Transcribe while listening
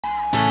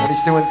and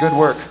he's doing good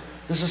work.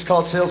 This is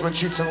called Salesmen,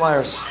 Cheats, and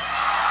Liars.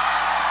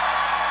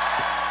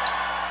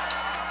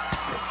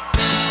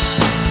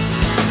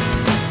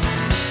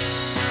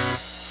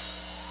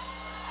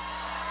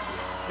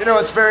 You know,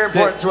 it's very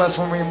important to us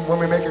when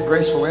we make a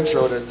graceful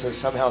intro to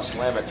somehow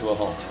slam it to a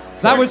halt.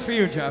 So that was for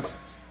you, Jeff.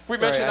 If we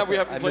mentioned that we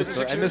haven't played in 6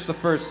 years. I missed the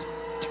first.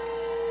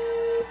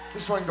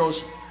 This one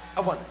goes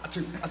a one, a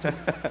two, a three.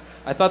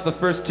 I thought the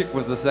first tick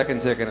was the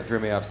second tick and it threw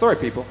me off. Sorry,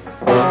 people.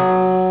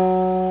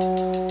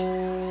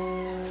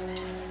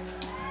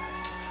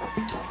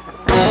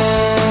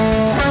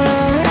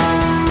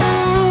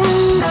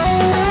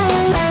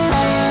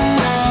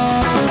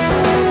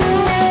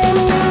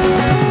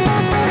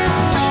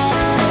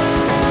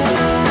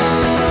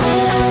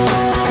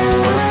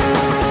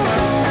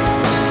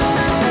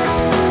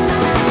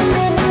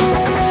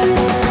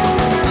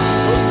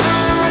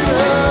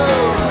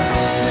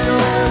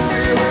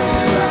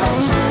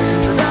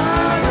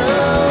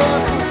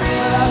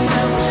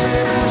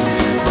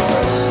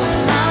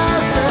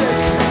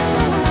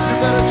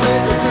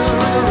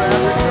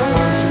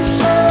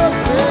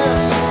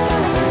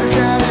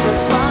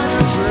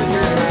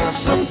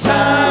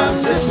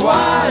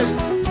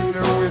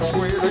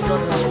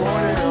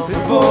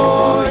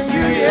 Before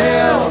you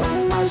yell,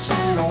 I see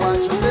the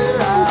whites of their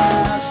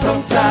eyes.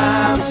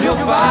 sometimes you'll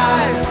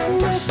find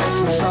The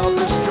senses all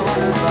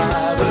disjointed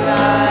by the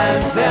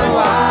lines and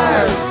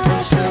wires.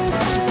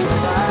 She's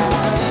alive,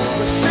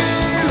 but she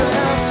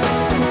left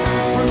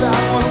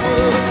without one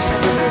word of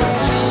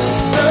tenderness.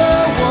 No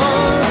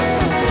one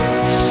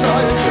saw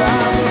you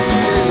cry with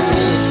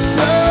me.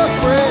 No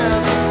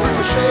friends, it's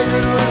a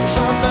sacred ring,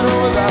 so I'm better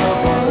without a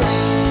word.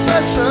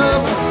 Mess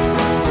up.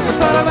 You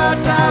thought about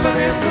diving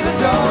into the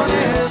dawn,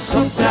 and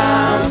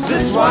Sometimes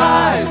it's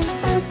wise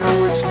to know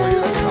which way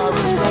the car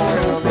is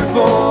going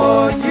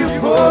before you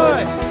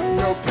put.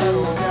 no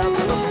pedal down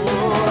to the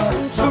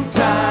floor.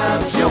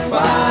 Sometimes you'll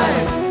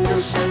find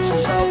Your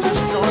senses all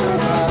disjointed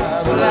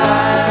by the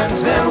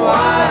lines and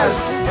wires.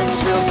 and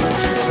salesmen,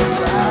 cheats, and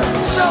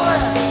liars. So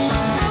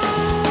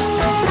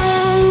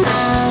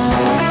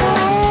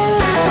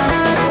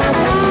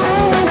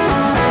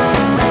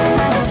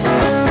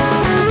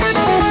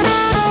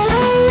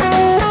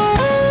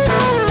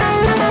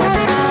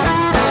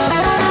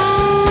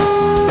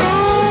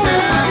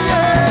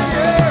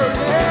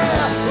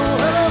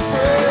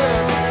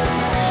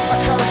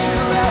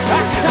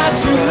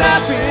Got you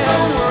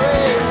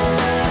laughing.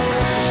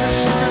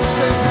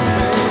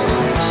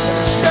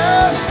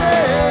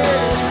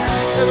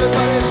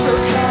 Everybody's so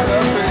caught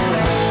up in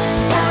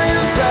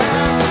worrying that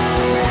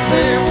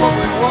they ain't what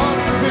we want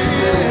to be.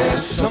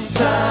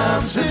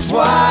 Sometimes it's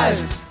wise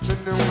To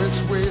know which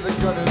way the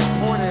gun is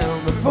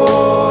pointing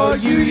before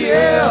you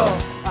yell.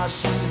 I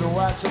see the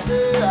whites of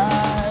their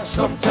eyes.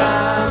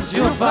 Sometimes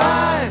you'll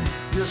find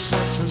Your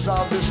senses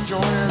are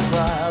disjointed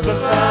by the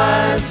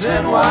lines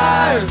and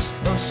wires.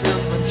 of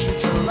salesmen,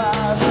 cheats, and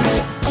lies.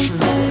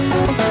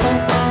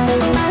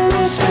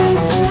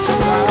 Salesmen, cheats, and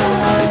lies.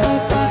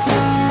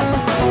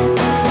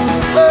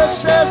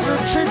 Salesmen,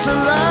 cheats,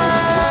 and lies.